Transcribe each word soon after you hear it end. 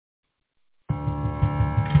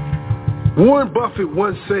Warren Buffett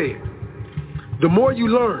once said, "The more you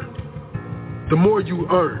learn, the more you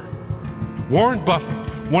earn." Warren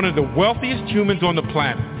Buffett, one of the wealthiest humans on the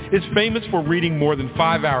planet, is famous for reading more than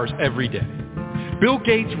 5 hours every day. Bill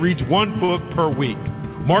Gates reads 1 book per week.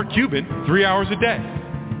 Mark Cuban, 3 hours a day.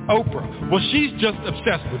 Oprah, well, she's just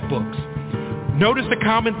obsessed with books. Notice the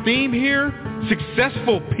common theme here?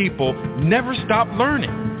 Successful people never stop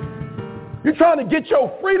learning. You trying to get your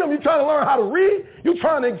freedom? You trying to learn how to read? You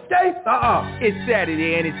trying to escape? It's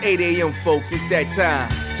Saturday and it's 8 a.m., folks. It's that time.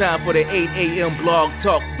 Time for the 8 a.m. Blog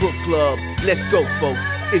Talk Book Club. Let's go, folks.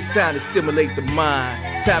 It's time to stimulate the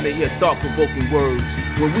mind. Time to hear thought-provoking words.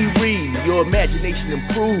 When we read, your imagination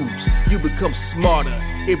improves. You become smarter.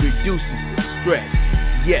 It reduces the stress.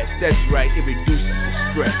 Yes, that's right. It reduces the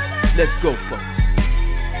stress. Let's go, folks.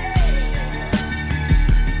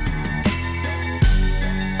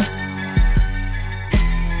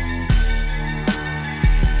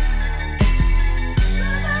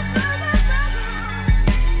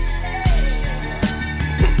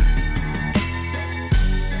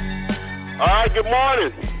 All right, good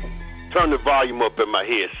morning. Turn the volume up in my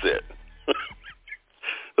headset. That's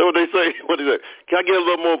what they say. What is it? Can I get a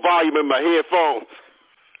little more volume in my headphones?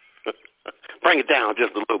 Bring it down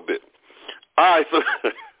just a little bit. All right, so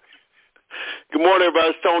good morning, everybody.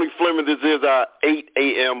 It's Tony Fleming. This is our 8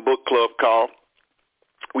 a.m. book club call.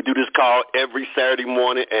 We do this call every Saturday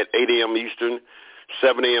morning at 8 a.m. Eastern,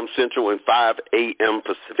 7 a.m. Central, and 5 a.m.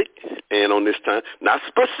 Pacific. And on this time, not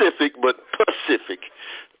specific, but Pacific.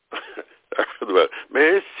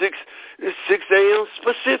 Man, it's 6 a.m.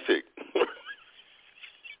 specific.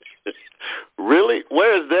 Really?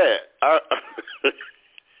 Where is that? I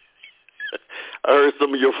heard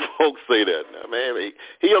some of your folks say that. Now, man,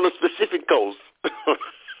 he on the specific coast.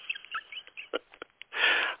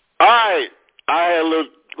 All right. I had a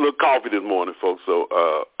little coffee this morning, folks. So,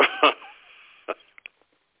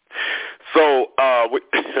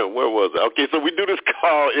 where was I? Okay, so we do this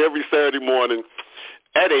call every Saturday morning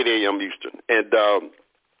at 8 a.m. Eastern, and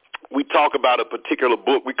we talk about a particular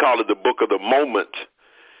book. We call it the Book of the Moment,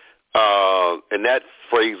 and that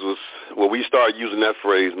phrase was, well, we started using that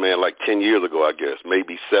phrase, man, like 10 years ago, I guess,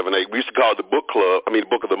 maybe 7, 8. We used to call it the Book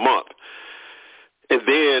of the Month. And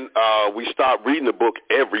then we started reading the book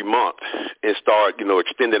every month and start,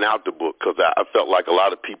 extending out the book because I felt like a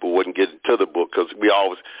lot of people wouldn't get to the book because we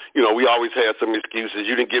always had some excuses.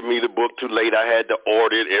 You didn't give me the book too late. I had to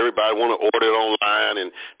order it. Everybody want to order it online,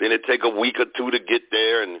 and then it take a week or two to get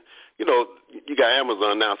there. And, you got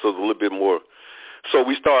Amazon now, so it's a little bit more. So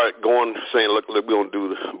we started saying, look, we're going to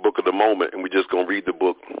do the Book of the Moment, and we're just going to read the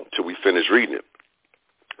book till we finish reading it.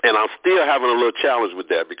 And I'm still having a little challenge with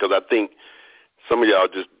that because I think some of y'all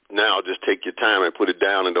just take your time and put it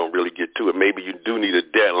down and don't really get to it. Maybe you do need a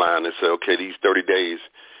deadline and say, okay, these 30 days,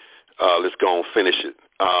 let's go and finish it.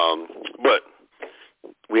 But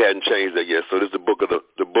we hadn't changed that yet. So this is the Book of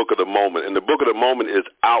the Moment, and the Book of the Moment is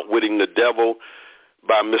Outwitting the Devil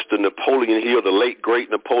by Mr. Napoleon Hill, the late great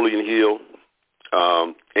Napoleon Hill,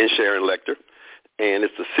 and Sharon Lecter, and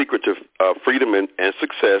it's the secret to freedom and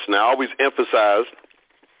success. Now, I always emphasize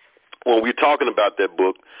when we're talking about that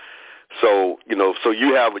book. So, so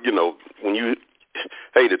you have, the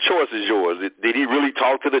choice is yours. Did he really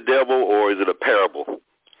talk to the devil, or is it a parable,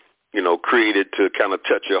 created to kind of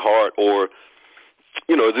touch your heart, or, is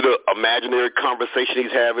it an imaginary conversation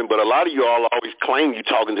he's having? But a lot of you all always claim you're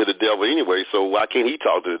talking to the devil anyway, so why can't he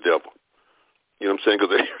talk to the devil? You know what I'm saying?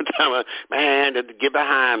 Because every time, man, get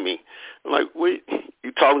behind me. I'm like, wait,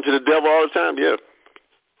 you talking to the devil all the time? Yeah.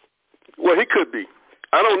 Well, he could be.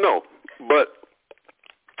 I don't know, but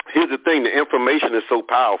here's the thing, the information is so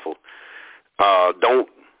powerful. Don't,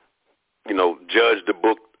 judge the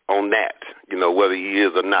book on that, whether he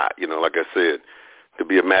is or not. Like I said, to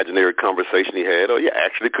be imaginary conversation he had,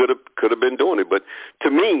 actually could have been doing it. But to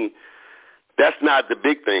me, that's not the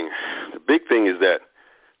big thing. The big thing is that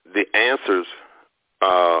the answers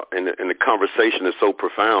and the conversation is so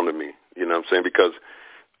profound to me, you know what I'm saying? Because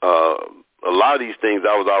a lot of these things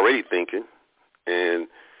I was already thinking, and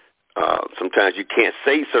sometimes you can't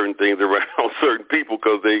say certain things around certain people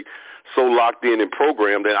because they so locked in and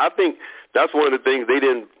programmed. And I think that's one of the things they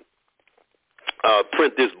didn't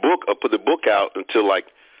print this book or put the book out until I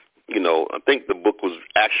think the book was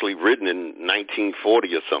actually written in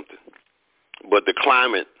 1940 or something. But the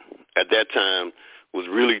climate at that time was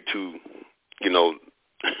really too,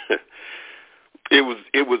 it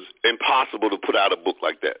was impossible to put out a book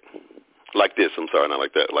like that. Like this, I'm sorry, not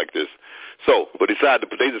like that, like this. So, but they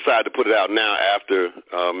decided to put it out now after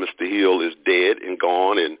Mr. Hill is dead and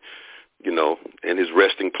gone and, in his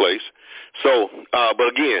resting place. So, but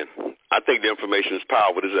again, I think the information is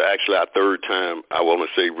powerful. This is actually our third time, I want to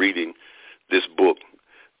say, reading this book.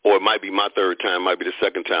 Or it might be my third time, might be the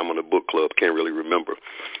second time on the book club. Can't really remember.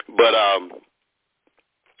 But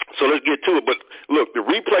so let's get to it. But look, the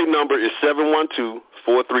replay number is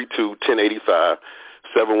 712-432-1085,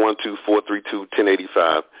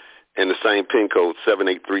 712-432-1085, and the same PIN code,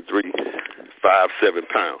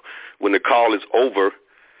 7833-57#. When the call is over,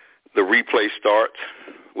 the replay starts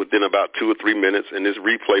within about 2 or 3 minutes, and this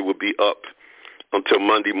replay will be up until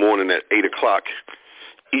Monday morning at 8 o'clock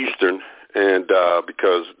Eastern, and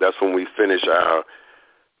because that's when we finish our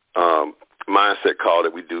mindset call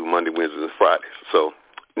that we do Monday, Wednesdays, and Fridays. So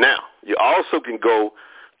now, you also can go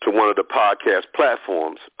to one of the podcast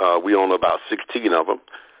platforms. We own about 16 of them.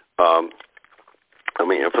 Let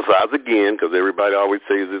me emphasize again, because everybody always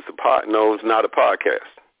says it's a pod. No, it's not a podcast.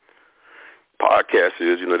 Podcast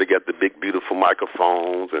is, they got the big, beautiful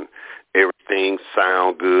microphones and everything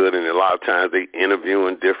sound good, and a lot of times they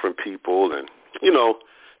interviewing different people and,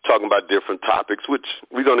 talking about different topics, which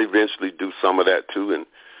we're going to eventually do some of that too, and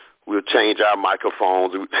we'll change our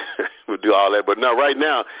microphones. We'll do all that. But now, right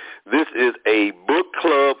now, this is a book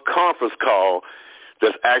club conference call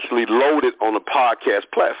that's actually loaded on the podcast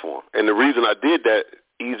platform. And the reason I did that,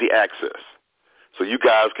 easy access. So you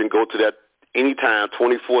guys can go to that anytime,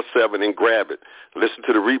 24/7, and grab it. Listen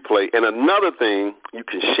to the replay. And another thing, you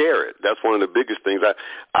can share it. That's one of the biggest things.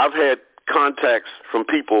 I've had contacts from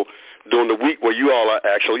people during the week where you all are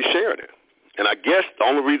actually sharing it. And I guess the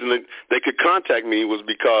only reason that they could contact me was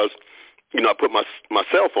because, I put my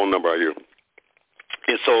cell phone number out here.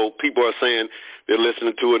 And so people are saying they're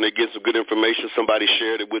listening to it and they get some good information. Somebody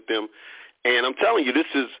shared it with them. And I'm telling you, this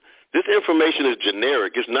information is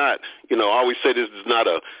generic. It's not, I always say this is not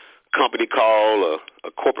a company call,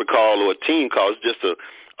 a corporate call, or a team call. It's just a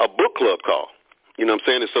book club call. You know what I'm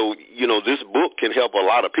saying? And so, this book can help a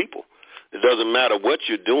lot of people. It doesn't matter what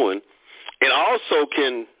you're doing. It also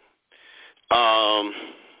can,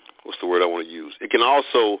 what's the word I want to use? It can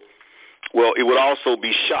also, it would also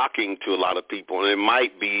be shocking to a lot of people, and it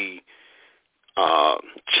might be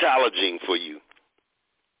challenging for you,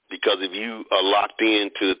 because if you are locked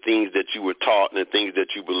into the things that you were taught and the things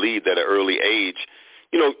that you believed at an early age,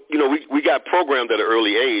 we got programmed at an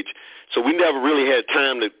early age, so we never really had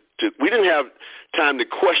time we didn't have time to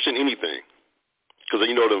question anything, because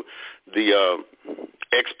the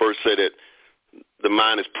experts say that the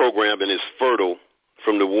mind is programmed and is fertile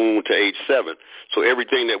from the womb to age 7. So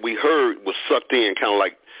everything that we heard was sucked in, kind of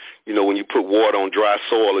like, when you put water on dry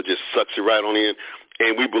soil, it just sucks it right on in.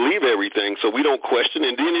 And we believe everything, so we don't question.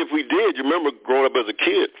 And then if we did, you remember growing up as a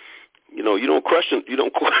kid, you don't question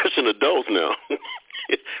adults now.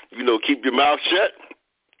 Keep your mouth shut.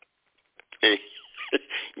 And,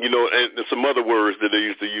 and some other words that they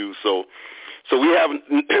used to use. So we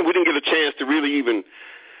didn't get a chance to really even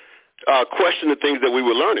question the things that we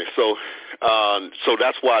were learning. So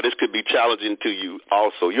that's why this could be challenging to you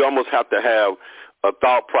also. You almost have to have a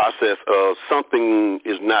thought process of something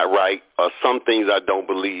is not right, or some things I don't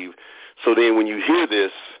believe. So then when you hear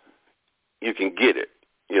this, you can get it.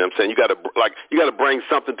 You know what I'm saying? You got to bring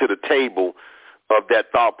something to the table of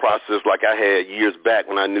that thought process, like I had years back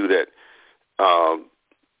when I knew that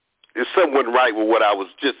if something wasn't right with what I was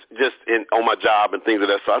just on my job and things of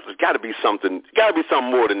that sort. So it's got to be something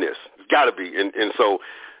more than this. It's got to be. And so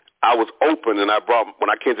I was open, and when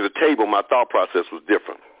I came to the table, my thought process was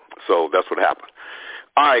different. So that's what happened.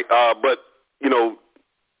 All right, but,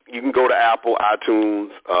 you can go to Apple,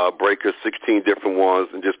 iTunes, Breaker, 16 different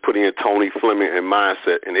ones, and just put in Tony Fleming and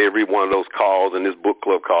Mindset, and every one of those calls and this book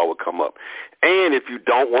club call will come up. And if you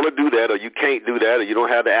don't want to do that, or you can't do that, or you don't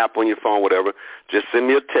have the app on your phone, whatever, just send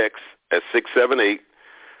me a text at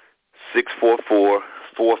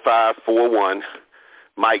 678-644-4541.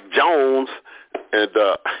 Mike Jones, and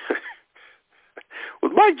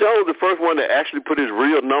was Mike Jones the first one to actually put his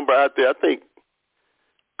real number out there? I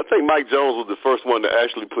think Mike Jones was the first one to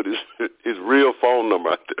actually put his real phone number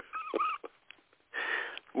out there.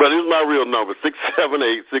 But it's my real number,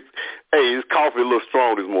 678-6. Hey, his coffee a little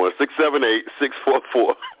strong this morning.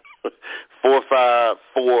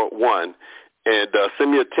 678-644-4541. And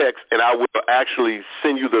send me a text, and I will actually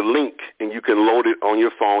send you the link, and you can load it on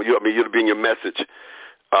your phone. It'll be in your message,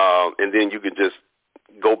 and then you can just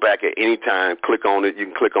go back at any time, click on it. You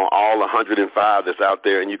can click on all 105 that's out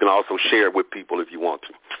there, and you can also share it with people if you want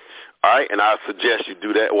to. All right, and I suggest you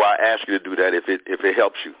do that, or I ask you to do that if it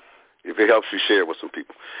helps you. If it helps you, share it with some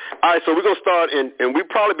people. All right, so we're going to start, and we'll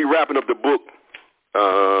probably be wrapping up the book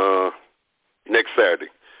next Saturday.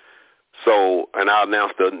 So, and I'll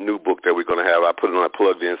announce the new book that we're going to have. I put it on a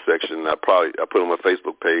plugged-in section. I put it on my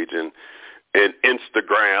Facebook page and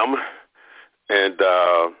Instagram. And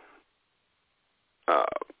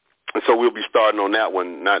so we'll be starting on that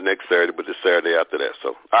one, not next Saturday, but the Saturday after that.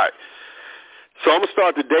 So, all right. So I'm going to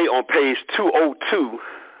start today on page 202,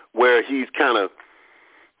 where he's kind of,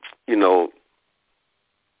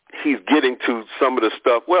 he's getting to some of the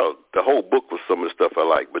stuff. Well, the whole book was some of the stuff I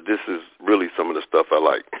like, but this is really some of the stuff I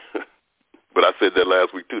like. But I said that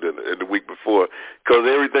last week, too, and the week before, because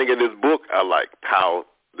everything in this book I like, how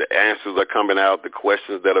the answers are coming out, the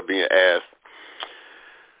questions that are being asked.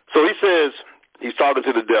 So he says, he's talking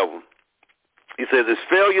to the devil. He says, is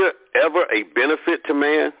failure ever a benefit to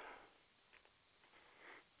man?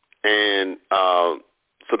 And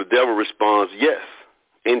so the devil responds, yes,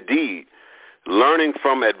 indeed. Learning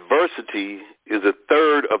from adversity is a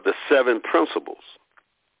third of the 7 principles.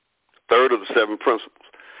 Third of the 7 principles.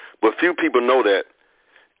 But few people know that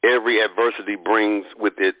every adversity brings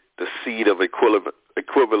with it the seed of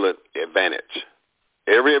equivalent advantage.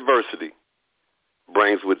 Every adversity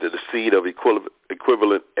brings with it the seed of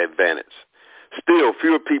equivalent advantage. Still,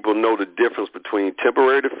 fewer people know the difference between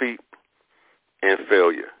temporary defeat and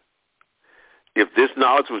failure. If this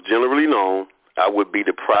knowledge was generally known, I would be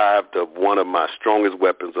deprived of one of my strongest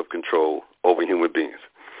weapons of control over human beings.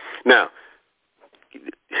 Now,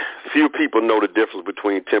 few people know the difference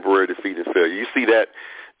between temporary defeat and failure. You see that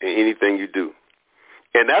in anything you do.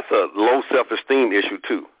 And that's a low self-esteem issue,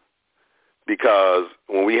 too, because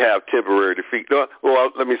when we have temporary defeat,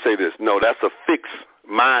 well, let me say this. No, that's a fixed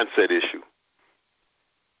mindset issue.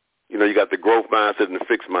 You got the growth mindset and the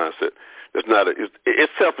fixed mindset. It's not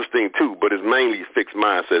it's self-esteem too, but it's mainly fixed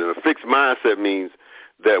mindset. And a fixed mindset means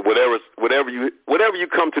that whatever you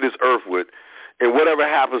come to this earth with, and whatever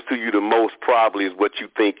happens to you the most probably is what you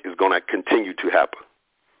think is going to continue to happen.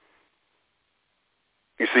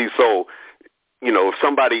 You see, so if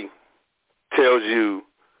somebody tells you,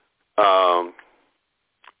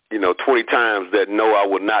 20 times that no, I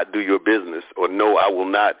will not do your business, or no, I will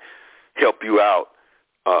not help you out,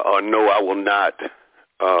 or no, I will not.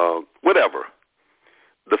 Whatever.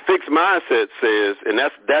 The fixed mindset says, and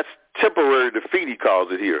that's temporary defeat, he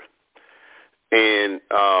calls it here. And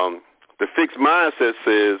the fixed mindset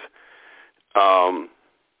says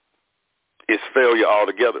it's failure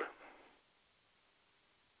altogether.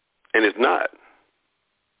 And it's not.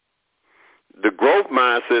 The growth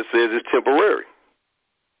mindset says it's temporary.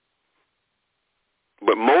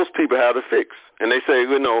 But most people have the fix. And they say,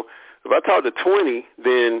 if I talk to 20,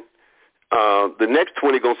 then the next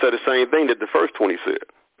 20 going to say the same thing that the first 20 said.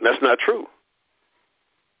 And that's not true.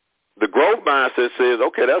 The growth mindset says,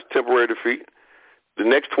 okay, that's temporary defeat. The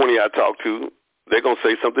next 20 I talk to, they're going to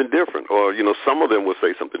say something different. Or, some of them will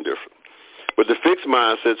say something different. But the fixed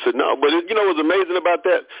mindset said no. But, what's amazing about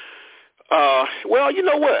that? Well, you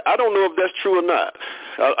know what? I don't know if that's true or not.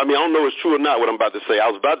 I don't know if it's true or not what I'm about to say. I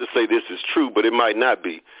was about to say this is true, but it might not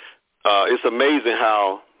be. It's amazing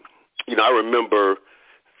how, I remember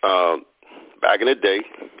back in the day,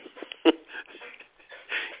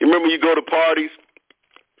 you remember you go to parties?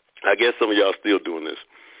 I guess some of y'all still doing this.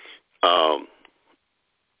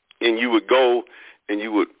 And you would go and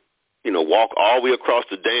you would, walk all the way across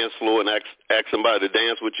the dance floor and ask somebody to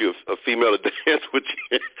dance with you, a female to dance with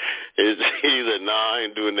you. And he said, nah, I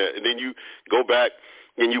ain't doing that. And then you go back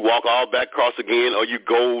and you walk all back across again, or you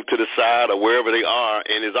go to the side or wherever they are.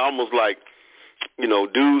 And it's almost like,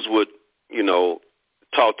 dudes would,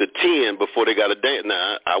 talk to 10 before they got a dance.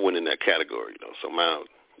 Now, I went in that category, so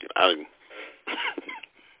I didn't.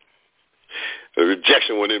 The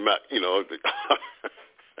rejection went in my, they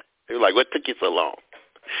were like, what took you so long?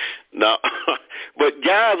 No, but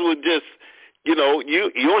guys would just, you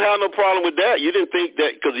don't have no problem with that. You didn't think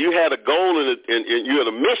that because you had a goal and you had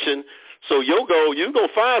a mission. So your goal, you're gonna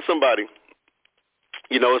find somebody,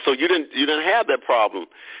 So you didn't have that problem.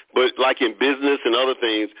 But like in business and other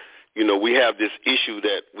things, we have this issue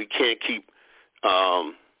that we can't keep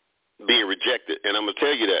being rejected. And I'm gonna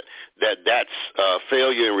tell you that's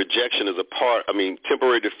failure and rejection is a part.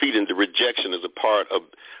 Temporary defeat and the rejection is a part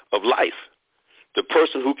of life. The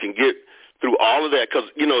person who can get through all of that, because,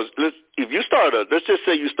 if you let's just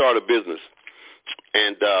say you start a business,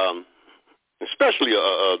 and especially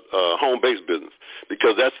a home-based business,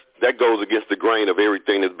 because that goes against the grain of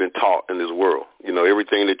everything that's been taught in this world.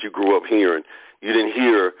 Everything that you grew up hearing, you didn't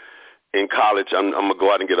hear in college, I'm going to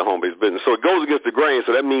go out and get a home-based business. So it goes against the grain,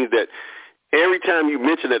 so that means that every time you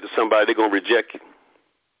mention that to somebody, they're going to reject you.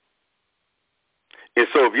 And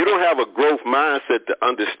so if you don't have a growth mindset to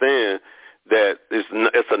understand that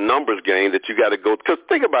it's a numbers game that you got to go. Because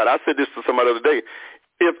think about it. I said this to somebody the other day.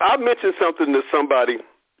 If I mention something to somebody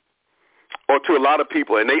or to a lot of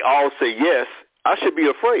people and they all say yes, I should be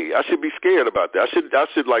afraid. I should be scared about that. I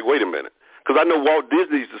should like, wait a minute. Because I know Walt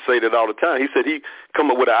Disney used to say that all the time. He said he'd come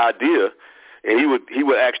up with an idea, and he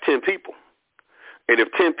would ask 10 people. And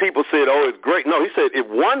if 10 people said, oh, it's great. No, he said if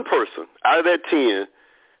one person out of that 10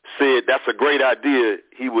 said that's a great idea,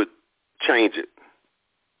 he would change it.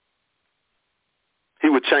 He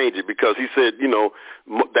would change it because he said,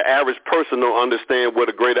 the average person don't understand what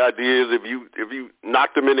a great idea is if you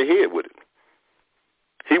knock them in the head with it.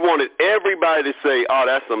 He wanted everybody to say, oh,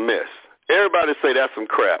 that's a mess. Everybody to say that's some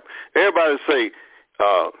crap. Everybody to say,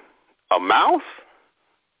 a mouse?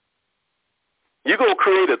 You going to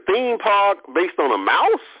create a theme park based on a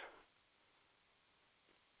mouse?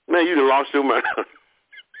 Man, you done lost your mind.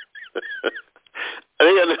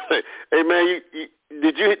 Hey, man,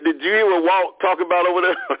 did you hear what Walt talk about over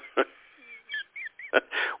there?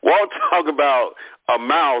 Walt talk about a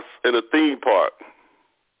mouse in a theme park.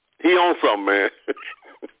 He on something, man.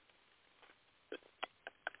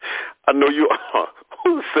 I know you are.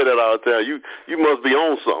 Who said that all the time? You must be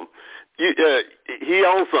on something. He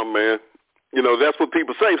on something, man. That's what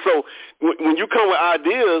people say. So when you come with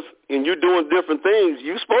ideas and you're doing different things,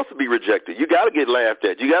 you're supposed to be rejected. You got to get laughed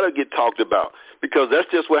at. You got to get talked about because that's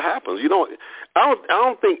just what happens. I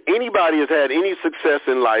don't think anybody has had any success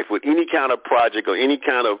in life with any kind of project or any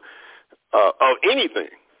kind of anything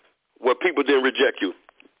where people didn't reject you.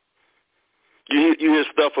 You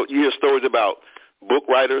hear stories about book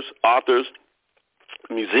writers, authors,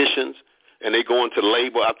 musicians, and they go into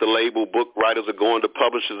label after label. Book writers are going to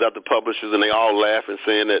publishers after publishers, and they all laugh and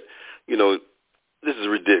saying that, this is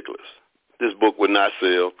ridiculous. This book would not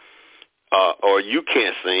sell, or you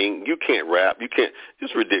can't sing, you can't rap, you can't.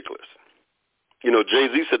 It's ridiculous.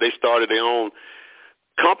 Jay-Z said they started their own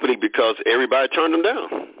company because everybody turned them down.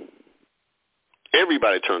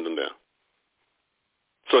 Everybody turned them down.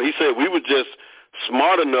 So he said we were just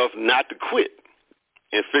smart enough not to quit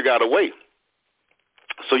and figure out a way.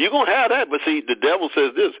 So you're going to have that. But see, the devil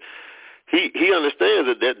says this. He understands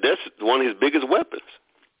that's one of his biggest weapons,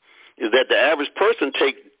 is that the average person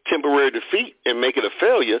take temporary defeat and make it a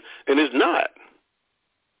failure, and it's not.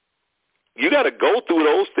 You got to go through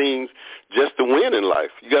those things just to win in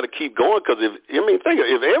life. You got to keep going because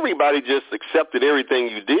if everybody just accepted everything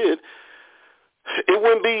you did, you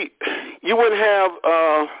wouldn't have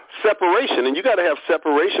separation, and you got to have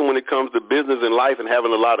separation when it comes to business and life and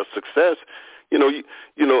having a lot of success.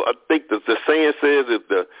 I think the saying says if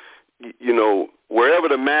wherever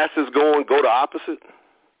the masses going, go the opposite,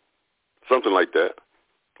 something like that.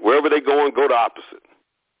 Wherever they going, go the opposite,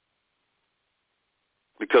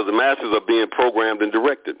 because the masses are being programmed and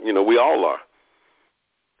directed. We all are.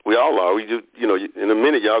 We all are. We just, in a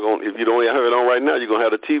minute, y'all gonna, if you don't have it on right now, you're gonna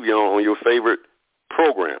have the TV on your favorite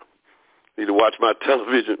program. You need to watch my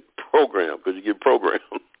television program because you get programmed.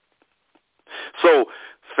 So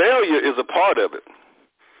failure is a part of it,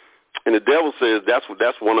 and the devil says that's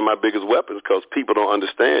one of my biggest weapons because people don't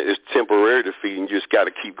understand it's temporary defeat, and you just got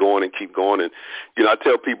to keep going and keep going. And I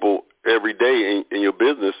tell people every day in your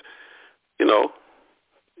business, you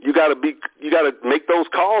got to make those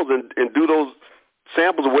calls and do those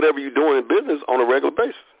samples of whatever you're doing in business on a regular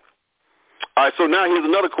basis. All right, so now here's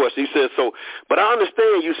another question. He says, but I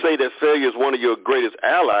understand you say that failure is one of your greatest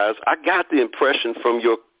allies. I got the impression from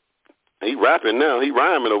he rapping now, he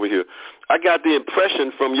rhyming over here. I got the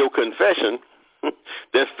impression from your confession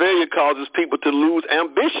that failure causes people to lose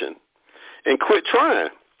ambition and quit trying.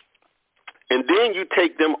 And then you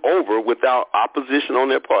take them over without opposition on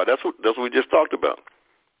their part. That's what we just talked about.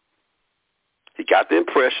 He got the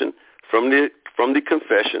impression from the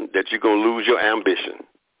confession that you're going to lose your ambition.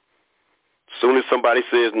 Soon as somebody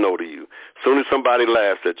says no to you, soon as somebody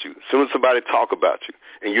laughs at you, soon as somebody talk about you,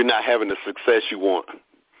 and you're not having the success you want.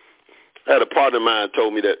 I had a partner of mine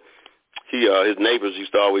told me that his neighbors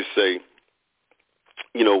used to always say,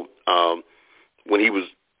 when he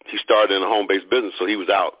started in a home-based business, so he was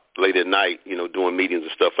out late at night, doing meetings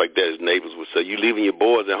and stuff like that. His neighbors would say, "You leaving your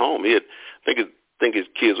boys at home?" I think his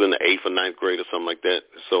kids were in the 8th or 9th grade or something like that.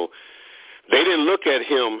 So they didn't look at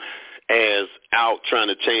him as out trying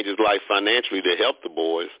to change his life financially to help the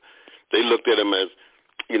boys. They looked at him as,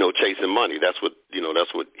 chasing money. That's what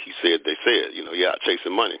he said. They said, you're out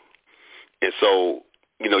chasing money. And so,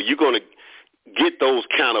 you're going to get those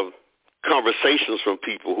kind of conversations from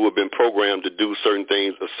people who have been programmed to do certain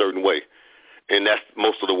things a certain way. And that's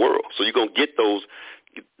most of the world. So you're going to get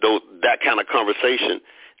that kind of conversation,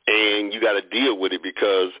 and you got to deal with it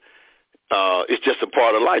because it's just a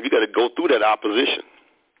part of life. You got to go through that opposition.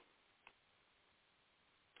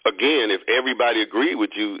 Again, if everybody agreed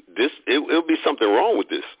with you, it'll be something wrong with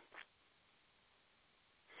this.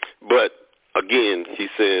 But again, he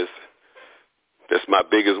says,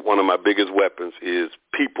 one of my biggest weapons is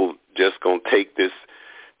people just gonna take this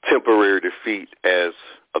temporary defeat as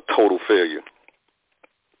a total failure.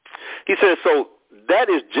 He says, so that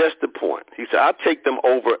is just the point. He said, I take them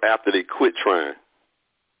over after they quit trying.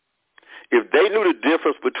 If they knew the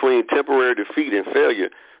difference between temporary defeat and failure,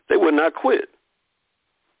 they would not quit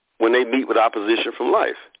when they meet with opposition from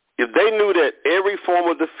life. If they knew that every form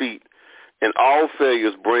of defeat and all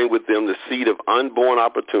failures bring with them the seed of unborn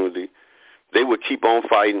opportunity, they would keep on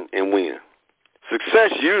fighting and win.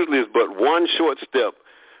 Success usually is but one short step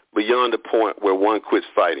beyond the point where one quits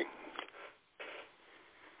fighting.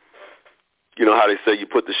 You know how they say you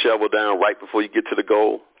put the shovel down right before you get to the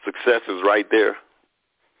goal? Success is right there.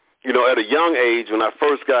 You know, at a young age, when I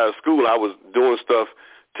first got out of school, I was doing stuff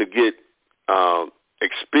to get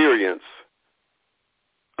experience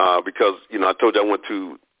because, you know, I told you I went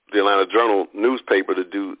to the Atlanta Journal newspaper to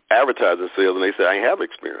do advertising sales, and they said I ain't have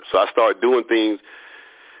experience. So I started doing things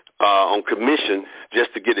on commission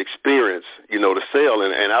just to get experience, you know, to sell.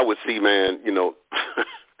 And I would see, man, you know,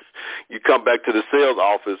 you come back to the sales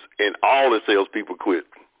office and all the salespeople quit.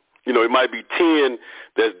 You know, it might be 10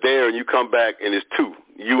 that's there, and you come back and it's 2,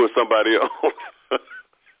 you and somebody else.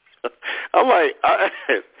 I'm like,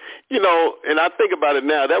 you know, and I think about it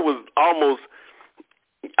now. That was almost,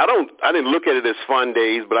 I didn't look at it as fun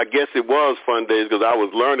days, but I guess it was fun days because I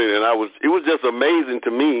was learning, and it was just amazing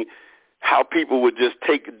to me how people would just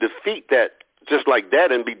take defeat that just like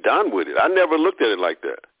that and be done with it. I never looked at it like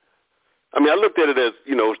that. I mean, I looked at it as,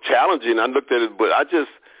 you know, challenging. I looked at it, but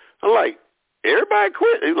I'm like, everybody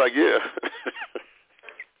quit. He's like, yeah.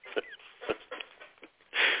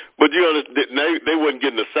 But you understand, they wasn't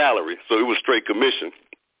getting a salary, so it was straight commission,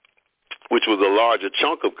 which was a larger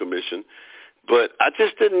chunk of commission. But I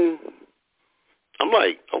just didn't. I'm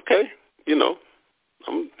like, okay, you know,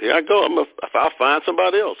 here I go. I'll find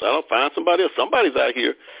somebody else. I'll find somebody else. Somebody's out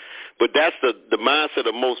here. But that's the mindset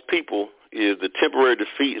of most people, is the temporary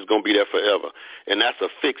defeat is going to be there forever. And that's a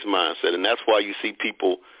fixed mindset. And that's why you see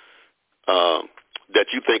people that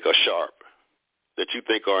you think are sharp, that you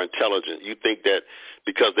think are intelligent. You think that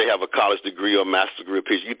because they have a college degree or a master's degree,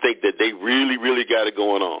 you think that they really, really got it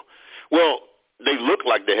going on. Well, they look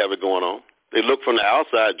like they have it going on. They look from the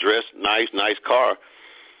outside dressed, nice car.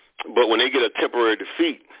 But when they get a temporary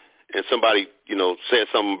defeat and somebody, you know, says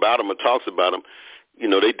something about them or talks about them, you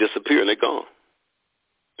know, they disappear and they're gone.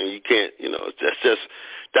 And you can't, you know,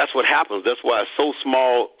 that's what happens. That's why it's so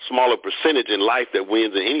smaller percentage in life that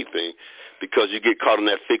wins in anything, because you get caught in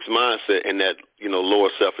that fixed mindset and that, you know, lower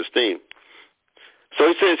self-esteem. So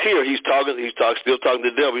he says here, still talking to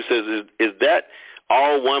the devil. He says, is that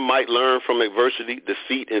all one might learn from adversity,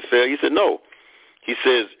 defeat, and failure? He said, no. He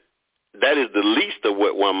says, that is the least of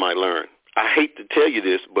what one might learn. I hate to tell you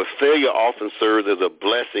this, but failure often serves as a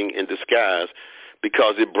blessing in disguise,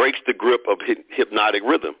 because it breaks the grip of hypnotic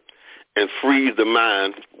rhythm and frees the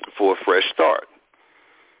mind for a fresh start.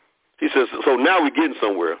 He says, so now we're getting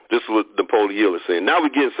somewhere. This is what Napoleon Hill is saying. Now we're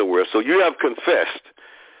getting somewhere. So you have confessed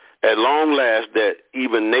at long last that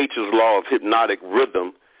even nature's law of hypnotic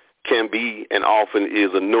rhythm can be and often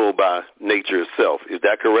is annulled by nature itself. Is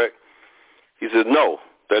that correct? He says, no,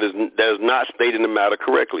 that is not stating the matter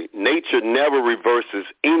correctly. Nature never reverses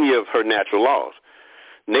any of her natural laws.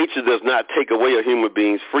 Nature does not take away a human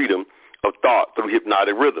being's freedom of thought through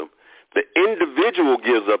hypnotic rhythm. The individual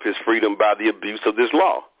gives up his freedom by the abuse of this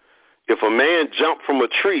law. If a man jumped from a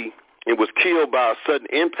tree and was killed by a sudden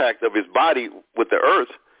impact of his body with the earth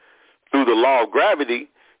through the law of gravity,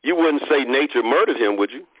 you wouldn't say nature murdered him,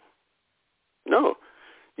 would you? No.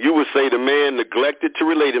 You would say the man neglected to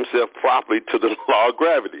relate himself properly to the law of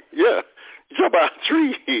gravity. Yeah. You jump out of a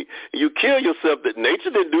tree, you kill yourself. That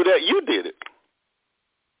nature didn't do that, you did it.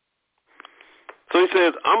 So he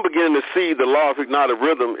says, I'm beginning to see the law of hypnotic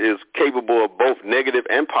rhythm is capable of both negative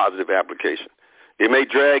and positive application. It may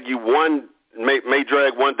drag one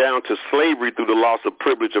down to slavery through the loss of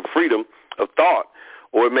privilege of freedom of thought,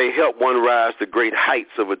 or it may help one rise to great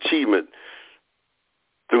heights of achievement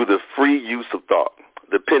through the free use of thought,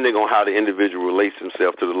 depending on how the individual relates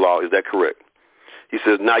himself to the law. Is that correct? He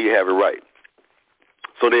says, now you have it right.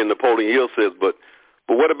 So then Napoleon Hill says, but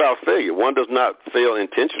what about failure? One does not fail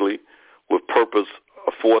intentionally with purpose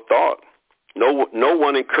or forethought. No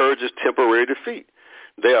one encourages temporary defeat.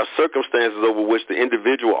 There are circumstances over which the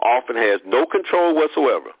individual often has no control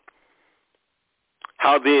whatsoever.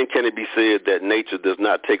 How then can it be said that nature does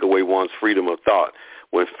not take away one's freedom of thought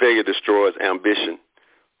when failure destroys ambition,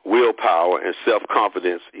 willpower, and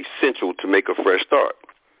self-confidence essential to make a fresh start?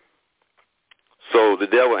 So the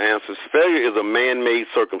devil answers, failure is a man-made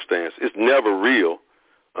circumstance. It's never real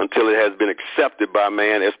until it has been accepted by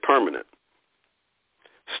man as permanent.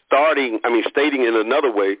 Stating in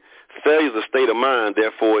another way, failure is a state of mind,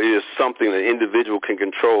 therefore it is something an individual can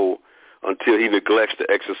control until he neglects to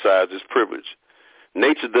exercise his privilege.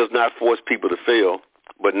 Nature does not force people to fail,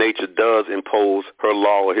 but nature does impose her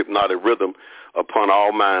law or hypnotic rhythm upon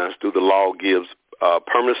all minds through the law gives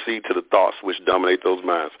permanency to the thoughts which dominate those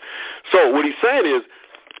minds. So what he's saying is,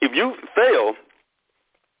 if you fail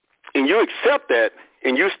and you accept that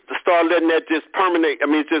and you start letting that just permanate,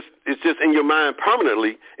 it's just in your mind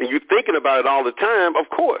permanently and you're thinking about it all the time, of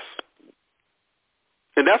course.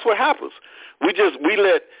 And that's what happens. We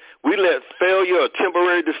let failure or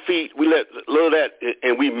temporary defeat, we let a little of that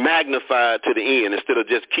and we magnify it to the end instead of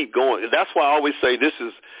just keep going. That's why I always say this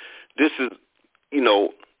is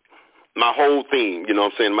my whole theme, you know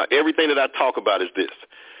what I'm saying? Everything that I talk about is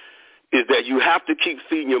that you have to keep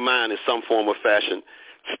feeding your mind in some form or fashion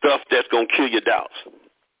stuff that's going to kill your doubts.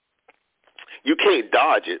 You can't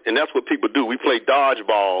dodge it, and that's what people do. We play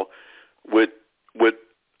dodgeball with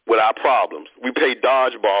our problems. We play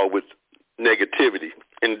dodgeball with negativity.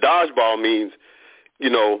 And dodgeball means,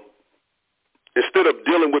 instead of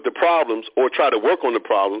dealing with the problems or try to work on the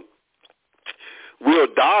problem,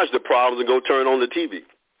 we'll dodge the problems and go turn on the TV.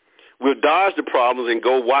 We'll dodge the problems and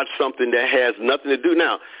go watch something that has nothing to do.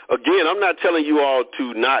 Now, again, I'm not telling you all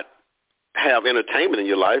to not have entertainment in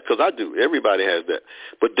your life, because I do. Everybody has that.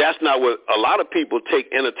 But that's not what a lot of people take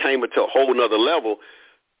entertainment to a whole nother level,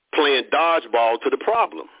 playing dodgeball to the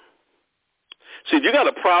problem. See, if you got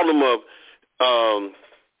a problem of,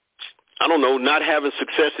 not having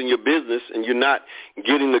success in your business and you're not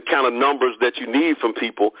getting the kind of numbers that you need from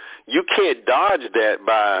people, you can't dodge that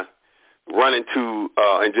by running to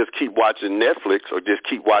and just keep watching Netflix or just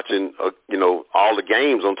keep watching, all the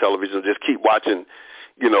games on television, just keep watching,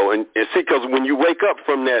 and see, because when you wake up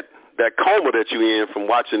from that coma that you're in from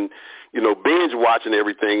watching, binge watching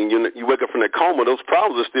everything, and you wake up from that coma, those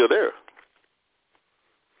problems are still there.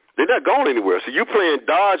 They're not going anywhere. So you're playing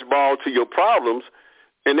dodgeball to your problems,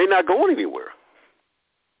 and they're not going anywhere.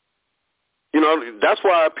 That's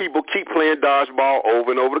why people keep playing dodgeball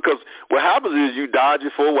over and over, because what happens is you dodge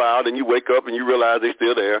it for a while, then you wake up and you realize they're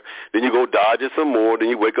still there. Then you go dodge it some more, then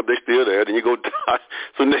you wake up, they're still there. Then you go dodge.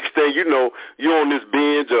 So next thing you know, you're on this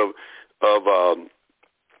binge of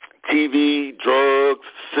TV, drugs,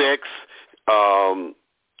 sex,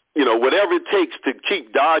 whatever it takes to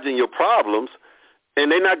keep dodging your problems,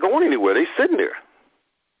 and they're not going anywhere. They're sitting there.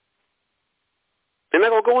 They're not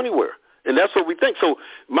going to go anywhere. And that's what we think. So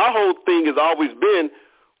my whole thing has always been,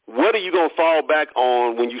 what are you going to fall back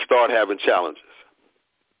on when you start having challenges?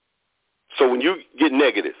 So when you get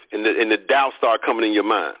negative and the doubts start coming in your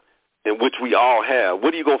mind, and which we all have,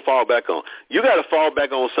 what are you going to fall back on? You got to fall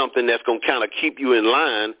back on something that's going to kind of keep you in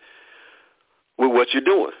line with what you're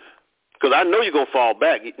doing. Because I know you're going to fall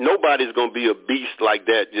back. Nobody's going to be a beast like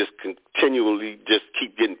that, just continually just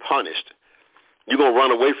keep getting punished. You're going to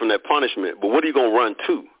run away from that punishment. But what are you going to run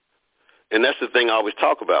to? And that's the thing I always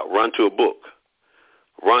talk about. Run to a book.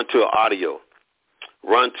 Run to an audio.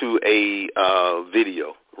 Run to a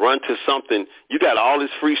video. Run to something. You got all this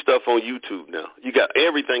free stuff on YouTube now. You got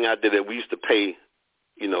everything out there that we used to pay,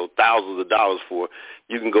 thousands of dollars for.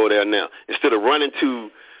 You can go there now. Instead of running to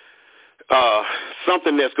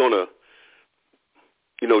something that's going to,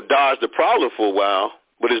 dodge the problem for a while,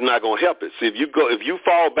 but it's not going to help it. So if you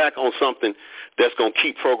fall back on something that's going to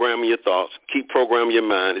keep programming your thoughts, keep programming your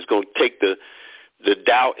mind, it's going to take the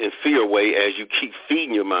doubt and fear away as you keep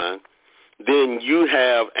feeding your mind, then you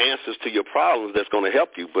have answers to your problems that's going to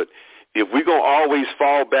help you. But if we're going to always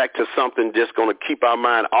fall back to something that's going to keep our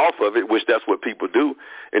mind off of it, which that's what people do,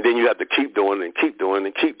 and then you have to keep doing it and keep doing it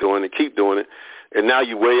and keep doing it and keep doing it, and now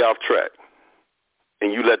you're way off track.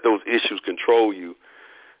 And you let those issues control you.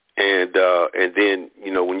 And then,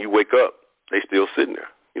 when you wake up, they still sitting there.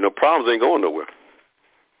 Problems ain't going nowhere.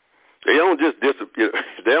 They don't just disappear.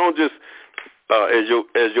 They don't just, as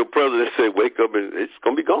your president said, wake up and it's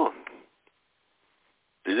going to be gone.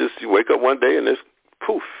 You wake up one day and it's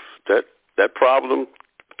poof, that problem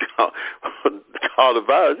called the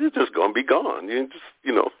virus is just going to be gone.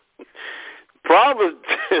 Problems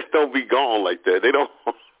just don't be gone like that. They don't.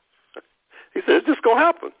 He said, it's just going to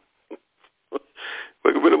happen.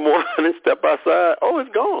 Wake up in the morning, step outside, oh, it's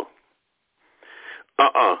gone.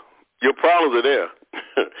 Your problems are there.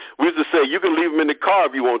 We used to say, you can leave them in the car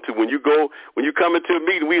if you want to. When you come into a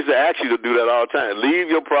meeting, we used to ask you to do that all the time. Leave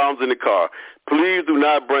your problems in the car. Please do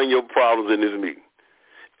not bring your problems in this meeting.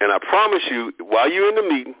 And I promise you, while you're in the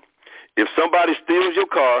meeting, if somebody steals your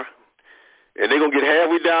car and they're going to get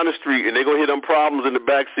halfway down the street and they're going to hit them problems in the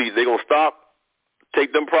back seat, they're going to stop,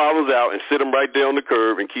 take them problems out, and sit them right there on the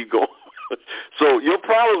curb and keep going. So your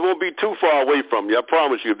problems won't be too far away from you. I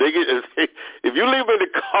promise you. If you leave in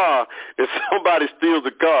the car and somebody steals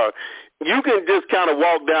the car, you can just kind of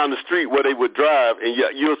walk down the street where they would drive, and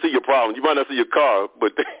you'll see your problems. You might not see your car,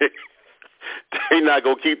 but they're not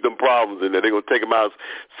going to keep them problems in there. They're going to take them out.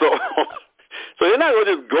 So they're not going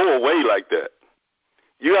to just go away like that.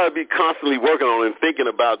 You got to be constantly working on and thinking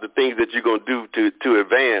about the things that you're going to do to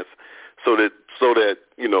advance so that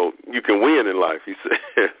you can win in life, he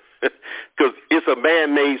said. Because it's a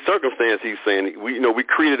man-made circumstance, he's saying. We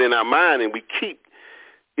create it in our mind, and we keep,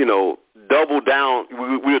 double down.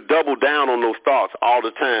 We'll double down on those thoughts all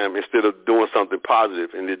the time instead of doing something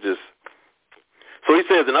positive. And so he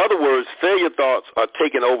says, in other words, failure thoughts are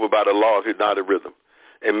taken over by the law of hypnotic rhythm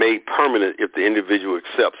and made permanent if the individual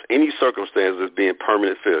accepts any circumstance as being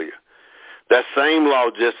permanent failure. That same law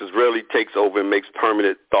just as rarely takes over and makes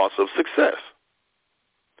permanent thoughts of success.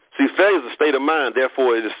 See, failure is a state of mind.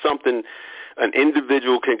 Therefore, it is something an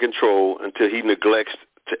individual can control until he neglects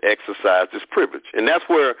to exercise this privilege. And that's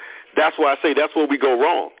why I say that's where we go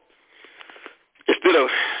wrong. Instead of,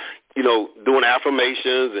 doing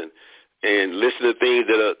affirmations and listening to things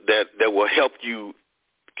that will help you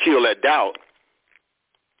kill that doubt,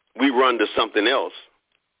 we run to something else.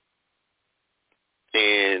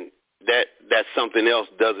 And that something else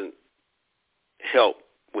doesn't help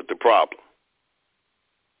with the problem.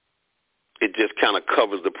 It just kind of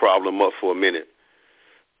covers the problem up for a minute,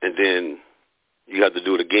 and then you have to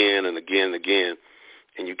do it again and again and again,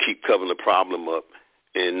 and you keep covering the problem up,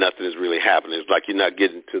 and nothing is really happening. It's like you're not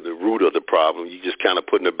getting to the root of the problem. You're just kind of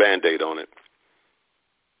putting a Band-Aid on it.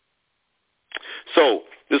 So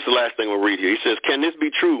this is the last thing we'll read here. He says, can this be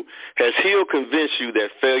true? Has Hill convinced you that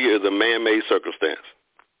failure is a man-made circumstance?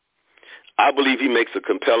 I believe he makes a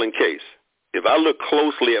compelling case. If I look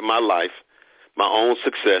closely at my life, my own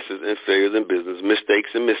successes and failures in business, mistakes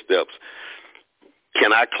and missteps,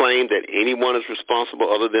 can I claim that anyone is responsible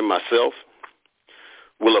other than myself?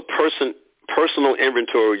 Will a personal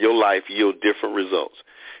inventory of your life yield different results?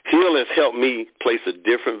 Hill has helped me place a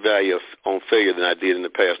different value on failure than I did in the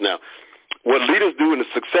past. Now, what leaders do and the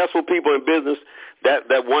successful people in business,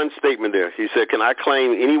 that one statement there, he said, can I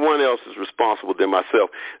claim anyone else is responsible than myself?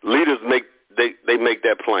 Leaders make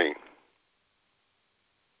that plain.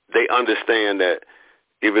 They understand that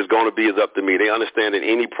if it's going to be, it's up to me. They understand that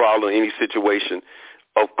any problem, any situation,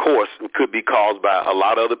 of course, it could be caused by a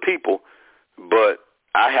lot of other people, but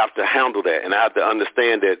I have to handle that, and I have to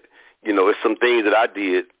understand that, it's some things that I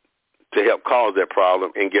did to help cause that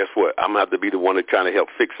problem, and guess what? I'm going to have to be the one to kind of help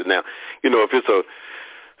fix it. Now, if it's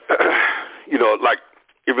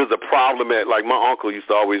if it's a problem like my uncle used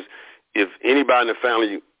to always, if anybody in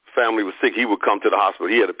the family was sick, he would come to the hospital.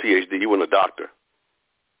 He had a PhD. He wasn't a doctor.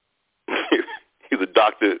 He's a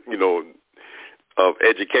doctor, of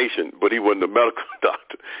education, but he wasn't a medical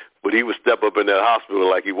doctor. But he would step up in that hospital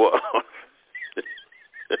like he was.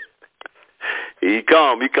 He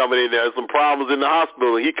coming in there. There's some problems in the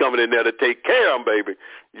hospital. He coming in there to take care of them, baby.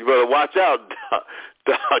 You better watch out.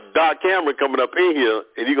 Doc Cameron coming up in here,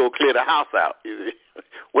 and he gonna clear the house out.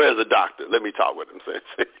 Where's the doctor? Let me talk with him.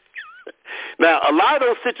 Now, a lot of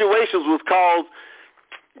those situations was caused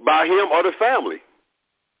by him or the family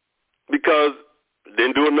because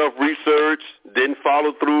didn't do enough research, didn't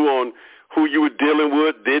follow through on who you were dealing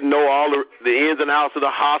with, didn't know all the ins and outs of the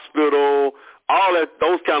hospital, all that,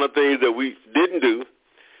 those kind of things that we didn't do,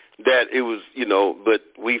 that it was, but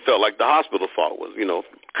we felt like the hospital fault was,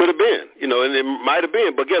 could have been, and it might have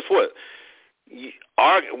been, but guess what?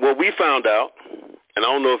 What we found out, and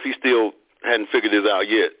I don't know if he still hadn't figured this out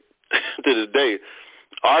yet to this day,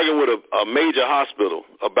 arguing with a major hospital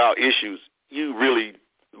about issues, you really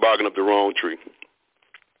bargain up the wrong tree.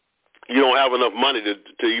 You don't have enough money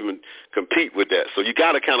to even compete with that. So you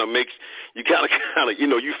got to kind of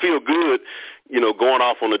you feel good, going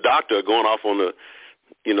off on the doctor, going off on the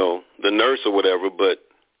nurse or whatever, but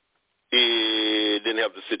it didn't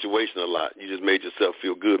help the situation a lot. You just made yourself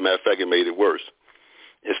feel good. Matter of fact, it made it worse.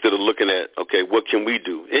 Instead of looking at, okay, what can we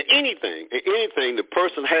do? Anything the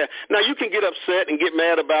person has. Now, you can get upset and get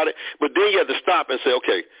mad about it, but then you have to stop and say,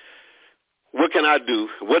 okay, what can I do?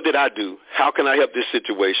 What did I do? How can I help this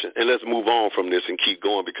situation? And let's move on from this and keep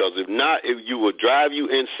going, because if not, it will drive you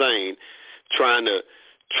insane trying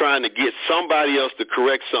to get somebody else to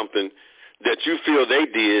correct something that you feel they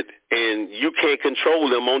did, and you can't control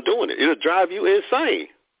them on doing it. It'll drive you insane.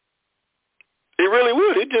 It really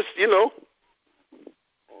would. It just,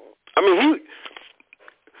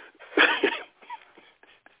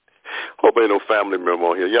 hope ain't no family member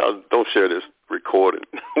on here. Y'all don't share this recording.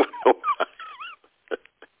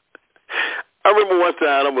 I remember one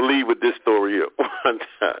time, I'm going to leave with this story here.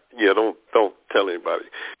 Yeah, don't tell anybody.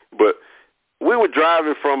 But we were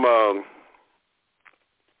driving from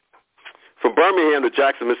Birmingham to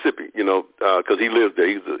Jackson, Mississippi, because he lives there.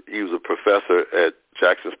 He was a professor at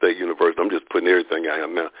Jackson State University. I'm just putting everything out here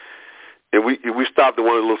now. And we stopped at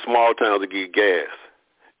one of the little small towns to get gas.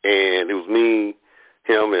 And it was me,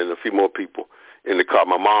 him, and a few more people in the car,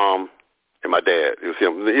 my mom and my dad. It was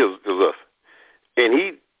him. It was us. And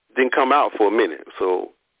he didn't come out for a minute.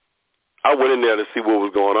 So I went in there to see what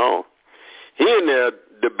was going on. He in there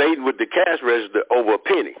debating with the cash register over a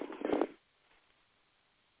penny.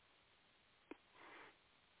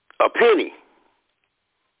 A penny.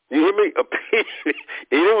 You hear me? A penny.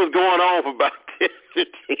 And it was going on for about 10,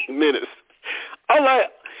 15 minutes. I'm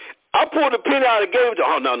like, I pulled the penny out and gave it to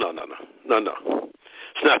him. Oh, no.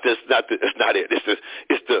 It's not this. It's not it.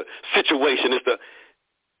 It's the situation. It's the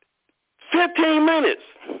 15 minutes.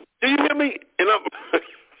 Do you hear me? And I'm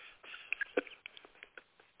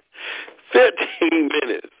 15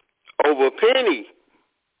 minutes over a penny.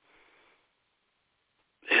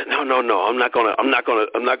 No. I'm not gonna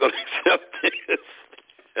accept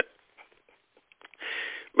this.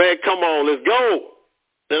 Man, come on, let's go.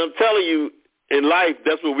 And I'm telling you, in life,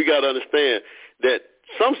 that's what we got to understand. That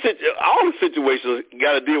all the situations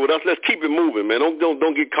got to deal with us. Let's keep it moving, man.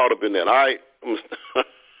 Don't get caught up in that. All right. Let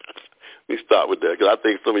me start with that because I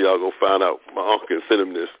think some of y'all gonna find out my uncle can send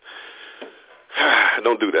him this.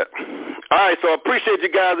 Don't do that. All right. So I appreciate you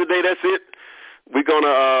guys today. That's it. We're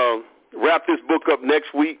gonna wrap this book up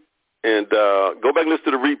next week and go back and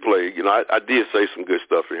listen to the replay. I did say some good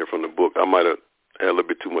stuff in here from the book. I might have had a little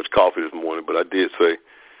bit too much coffee this morning, but I did say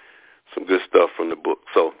some good stuff from the book.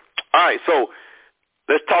 So, all right, so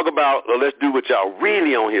let's do what y'all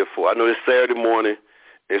really on here for. I know it's Saturday morning,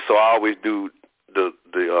 and so I always do the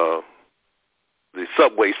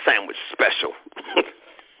Subway sandwich special.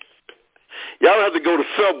 Y'all don't have to go to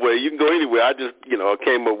Subway. You can go anywhere. I just, I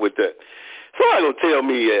came up with that. Somebody going to tell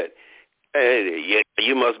me that, hey,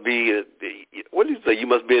 you must be, what do you say, you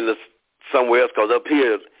must be in somewhere else, because up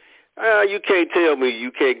here, you can't tell me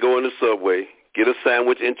you can't go in the Subway, get a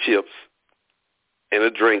sandwich and chips and a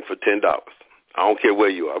drink for $10. I don't care where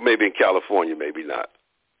you are. Maybe in California, maybe not.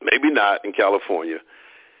 Maybe not in California,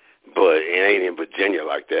 but it ain't in Virginia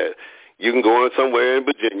like that. You can go in somewhere in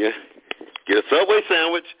Virginia, get a Subway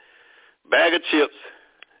sandwich, bag of chips,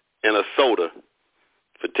 and a soda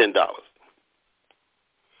for $10.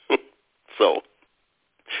 So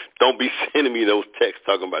don't be sending me those texts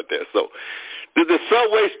talking about that. So the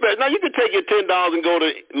Subway special. Now, you can take your $10 and go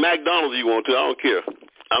to McDonald's if you want to. I don't care.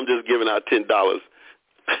 I'm just giving out $10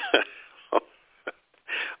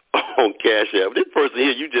 on Cash App. This person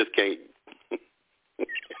here, you just can't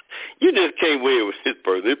win with this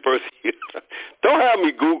person. This person here. Don't have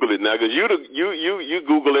me Google it now, because you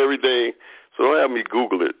Google everything. So don't have me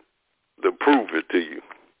Google it to prove it to you.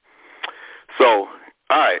 So,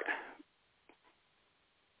 all right.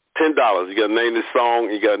 $10. You got to name the song.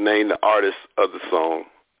 You got to name the artist of the song,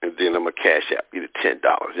 and then I'm a Cash App you the $10.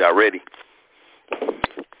 Y'all ready?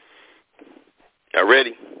 Y'all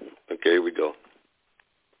ready? Okay, here we go.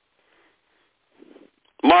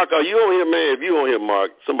 Mark, are you on here, man? If you on here,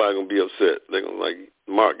 Mark, somebody gonna be upset. They're gonna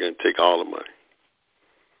Mark gonna take all the money.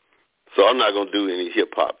 So I'm not gonna do any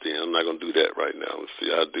hip hop then. I'm not gonna do that right now. Let's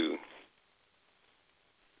see. I'll do.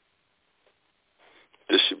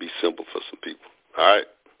 This should be simple for some people. All right.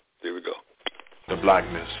 Here we go. The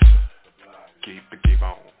blackness. Keep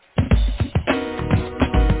on.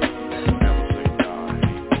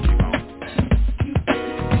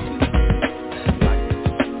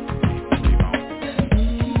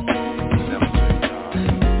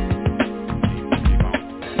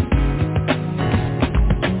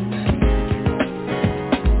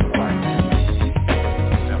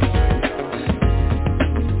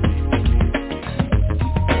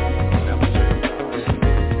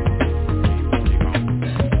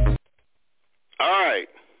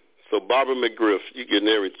 Barbara McGriff, you getting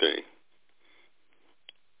everything.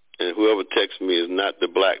 And whoever texts me is not the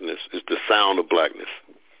blackness, it's the sound of blackness.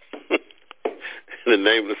 The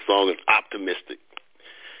name of the song is Optimistic.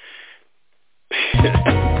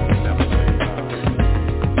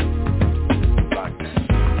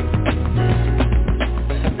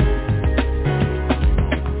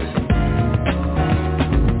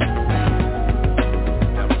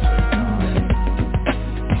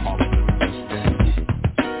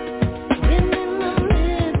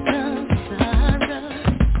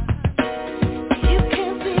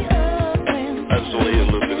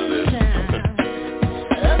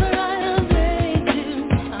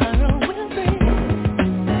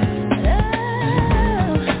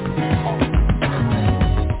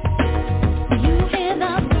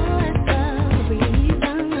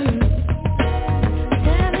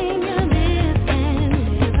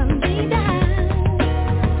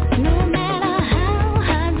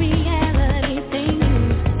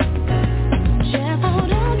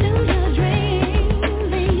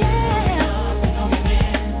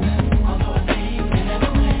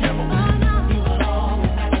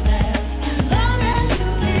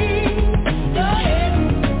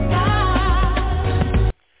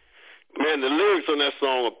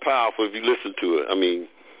 if you listen to it. I mean,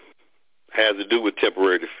 has to do with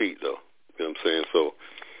temporary defeat, though. You know what I'm saying? So,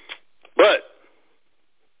 but,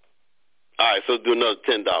 all right, so let's do another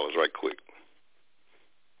 $10 right quick.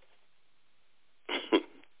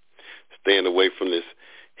 Staying away from this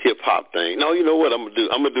hip-hop thing. No, you know what I'm going to do?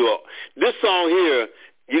 I'm going to do this song here,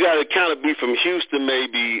 you got to kind of be from Houston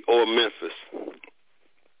maybe or Memphis.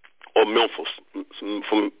 Or Memphis.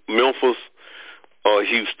 From Memphis or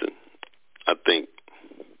Houston, I think.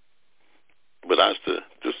 But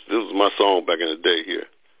this was my song back in the day here.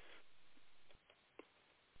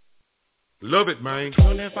 Love it, man.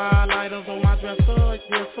 25 lighters on my dresser,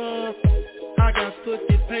 yes sir. I got to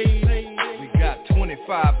get paid. We got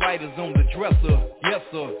 25 lighters on the dresser, yes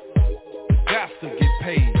sir. Got to get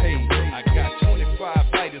paid. I got 25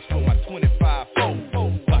 lighters for my 25 foes.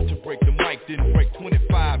 About to break the mic, didn't break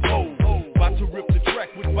 25 hoes. About to rip the track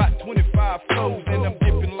with about 25 flows. And I'm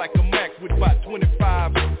dipping like a Mac with about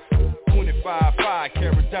 25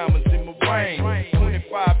 5-carat diamonds in my ring.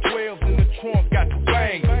 25 12s in the trunk, got to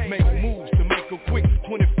bang. Make moves to make a quick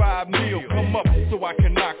 25 mil. Come up so I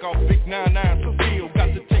can knock off big 99 Seville. Got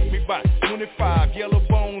to take me by 25 yellow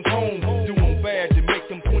bones home. Do them bad to make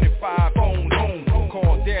them 25 on home.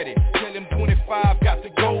 Call daddy, tell him 25 got to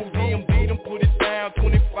go. DMD them put it down,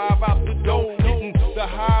 25 out the door. Hitting the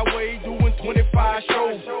highway, doing 25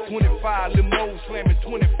 shows. 25 limos, slamming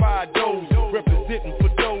 25 doors. Representing for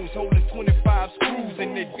those holding 25 screws.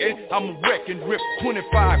 And I'm a wreck and rip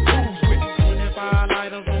 25 crews with 25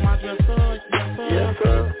 lighters on my dresser, yes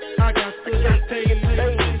sir. I got to get paid.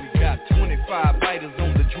 We got 25 lighters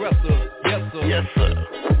on the dresser, yes sir. Yes, sir.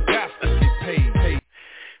 Got to get paid.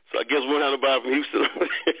 So I guess we're not about from Houston.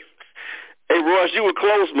 Hey, Royce, you were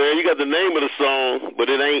close, man. You got the name of the song, but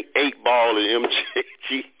it ain't 8 Ball and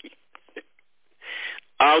MJG.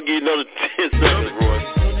 I'll give you another 10 seconds, Royce.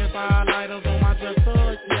 25 lighters on my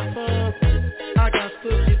dresser, yes sir. I got to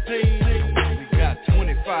get paid. We got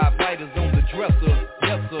 25 lighters on the dresser,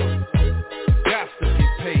 yes sir. Got to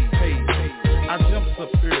get paid. I jumped up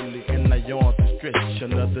early and I yawned to stretch.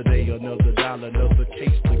 Another day, another dollar, another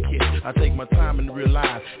case to get. I take my time and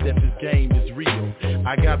realize that this game is real.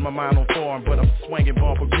 I got my mind on form, but I'm swinging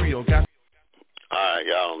bumper grill. All right, I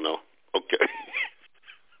don't know. Okay.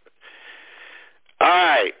 All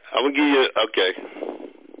right, I'm going to give you, okay.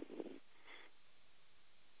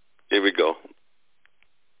 Here we go.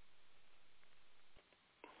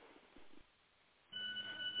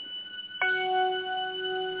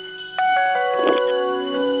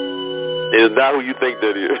 It's not who you think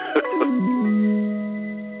that is.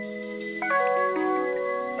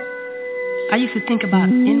 I used to think about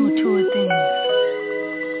immature things.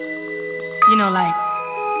 You know, like,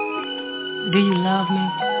 do you love me?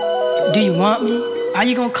 Do you want me? Are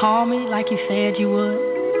you going to call me like you said you would?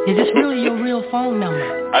 Is this really your real phone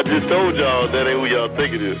number? I just told y'all that ain't who y'all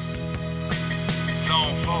think it is.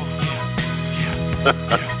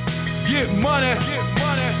 Get money.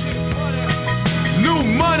 New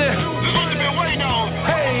money. What you been waiting on?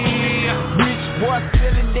 Hey, rich boy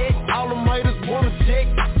selling it. All them haters wanna check.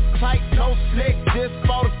 Tight, no slick. Just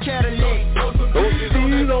bought a Cadillac.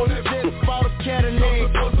 Just bought a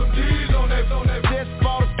Cadillac. Just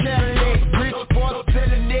bought a Cadillac. Rich boy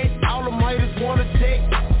selling it. All them haters wanna check.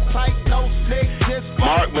 Tight, no slick. Just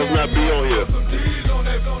bought a Cadillac. Mark must not be on here.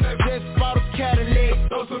 Just bought a Cadillac.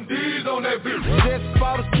 Throw some D's on that bitch. Just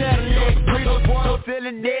bought a Cadillac. Rich boy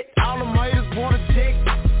selling it. All them haters wanna check.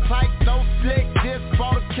 Tight, no slick. Just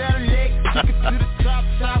bought a Cadillac. Took it to the top,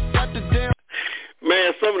 got the damn.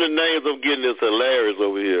 Man, some of the names I'm getting is hilarious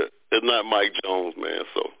over here. It's not Mike Jones, man.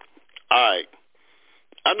 So, all right.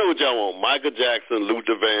 I know what y'all want. Michael Jackson,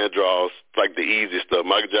 Luther Vandross, like the easy stuff.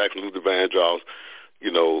 Michael Jackson, Luther Vandross,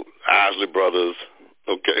 you know, Isley Brothers.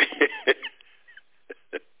 Okay.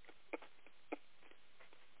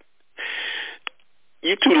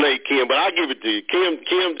 You too late, Kim, but I'll give it to you. Kim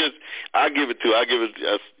just, I'll give it to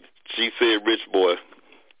her. She said, rich boy,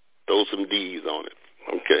 throw some D's on it.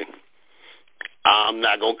 Okay. I'm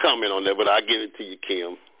not going to comment on that, but I'll give it to you,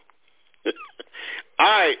 Kim. All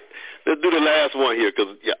right. Let's do the last one here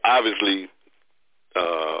because obviously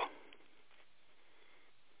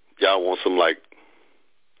y'all want some like,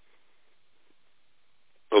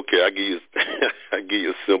 okay, I give you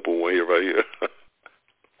a simple one here right here.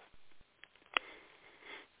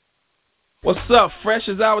 What's up? Fresh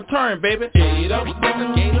is our turn, baby. Get up,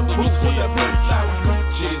 gain a boost with the big sour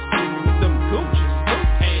Gucci's, them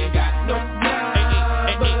Gucci's. Ain't got no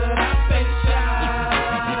mind, but I stay shy.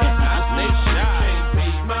 I stay shy.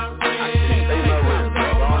 Can't pay my rent.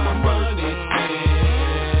 All my money spent.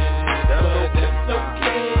 But that's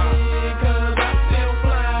okay, 'cause I still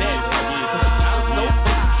fly. I know,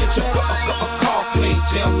 get your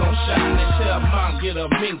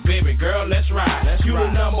You the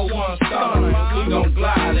number one stunner. We gon'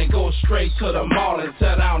 glide and go straight to the mall and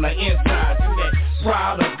tear down the inside. That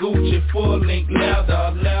Prada, Gucci, full-length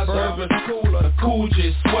leather, Burberry cooler,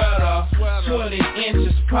 Coogee sweater, 20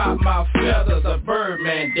 inches pop my feathers. A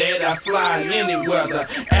Birdman, dead, I fly in any weather.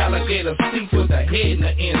 Alligator seats with a head in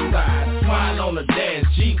the inside. Swine on the dash,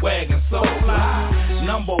 G-Wagon, so fly.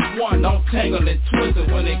 Number one, don't tangle and twist it.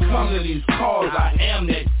 When it comes to these cars, I am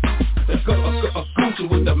that. A Gucci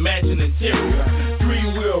with the matching interior.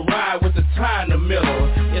 Three-wheel ride with the tie in the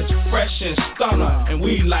middle. It's fresh and stunner, and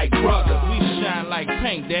we like brothers. We shine like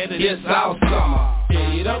paint, daddy. It's our summer.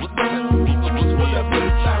 Get up, with a bit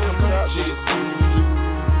of time with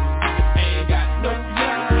ain't got no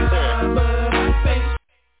job, but I say.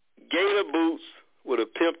 Gator boots with a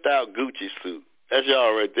pimped out Gucci suit. That's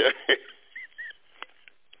y'all right there.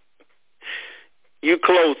 You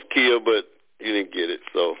close, Kia, but you didn't get it.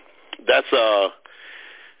 So that's the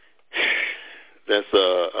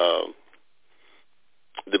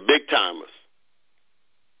Big Timers.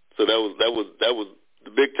 So that was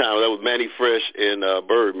the Big Timers. That was Manny Fresh and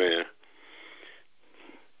Birdman.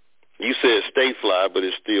 You said stay fly, but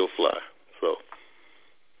it's still fly. So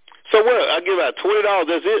what? I give out $20.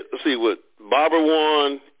 That's it. Let's see what Barbara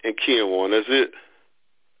won and Ken won. That's it.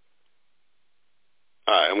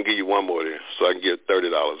 All right, I'm gonna give you one more there, so I can get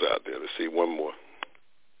 $30 out there. Let's see, one more.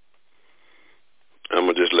 I'm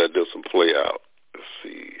gonna just let this one play out. Let's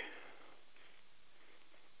see.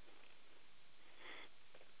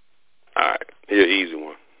 All right, here, easy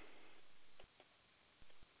one.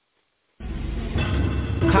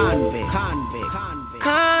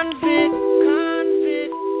 Convict,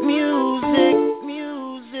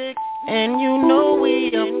 music, and you know we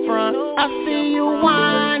up front. I see you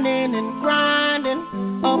whining and grinding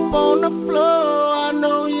up on the floor. I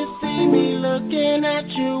know you see me looking at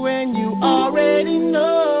you, and you already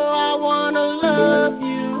know I wanna love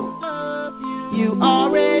you. You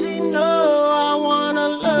already know I wanna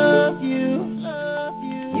love you.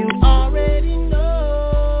 You already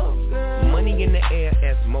know, girl. Money in the air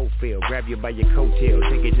as Mofil. Grab you by your coattail,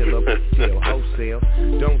 take it to the hotel, wholesale.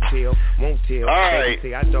 Don't tell, won't tell. All right.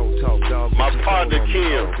 Say I don't talk, dog. My partner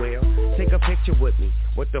Kim. Well, take a picture with me.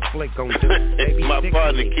 What the flick gon' do? Baby, my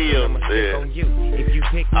partner Kim said, on you. If you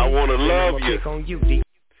pick me, I wanna love you. Pick on you.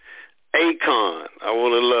 Akon, I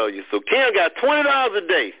wanna love you. So Kim got $20 a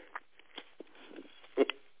day.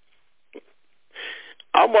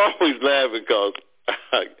 I'm always laughing because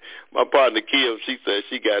my partner Kim, she said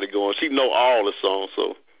she got it going. She know all the songs,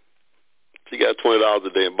 so she got $20 a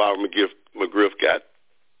day, and Barbara McGriff got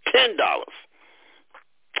 $10.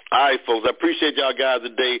 All right, folks, I appreciate y'all guys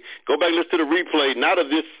today. Go back and listen to the replay, not of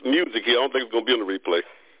this music here. I don't think it's going to be on the replay,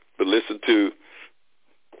 but listen to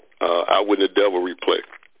Out With the Devil replay.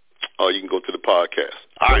 Or you can go to the podcast.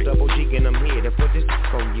 All right. Double G and I'm here to put this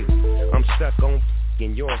on you. I'm stuck on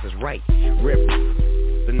and yours is right. Rip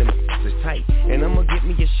and them is tight. And I'm going to get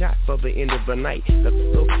me a shot for the end of the night.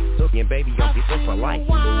 Look, and baby, I'll be so for life.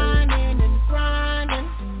 Whining and grinding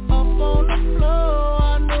up on the floor.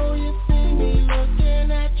 I know you see me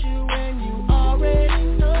looking at you, and you already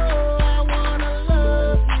know I wanna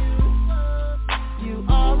love you. You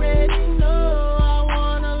already know I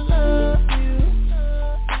wanna love you.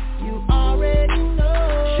 You already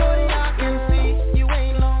know. Shorty, I can see you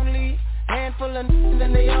ain't lonely. Handful of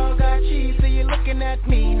and they all got cheese. So you're looking at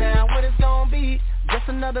me now. What it's gonna be? Just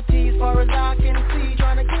another tease, far as I can see.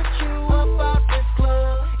 Trying to get you up out this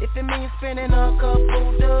club. If it means spending a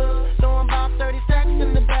couple dubs, throwing about 30 stacks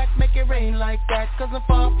in the back, make it rain like that. Cause I'm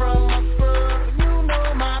far from a scrub. You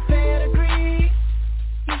know my pedigree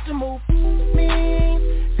used to move me.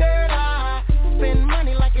 Girl, I spend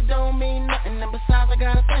money like it don't mean nothing. And besides, I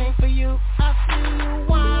got a thing for you. I see you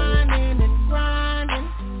whining and grinding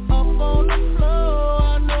up on the floor.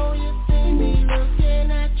 I know you see me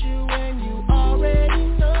looking at you, and you already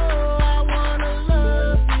know I wanna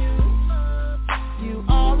love you. You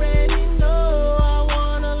already know I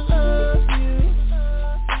wanna love you.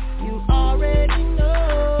 You already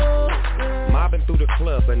know, girl. Mobbing through the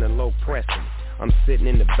club in the low pressing. I'm sitting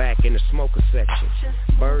in the back in the smoker section.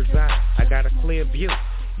 Bird's eye, I got a clear view.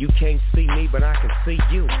 You can't see me, but I can see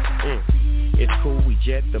you. It's cool, we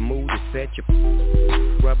jet, the mood is set. You're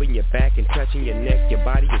rubbing your back and touching your neck. Your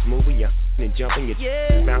body is moving, you're and jumping,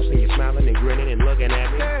 you're bouncing, you're smiling and grinning and looking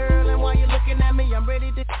at me. Girl, and while you're looking at me, I'm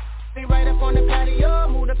ready to be right up on the patio.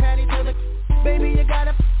 Move the patty to the baby, you got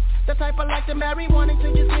the type I like to marry, wanting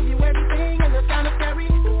to just give you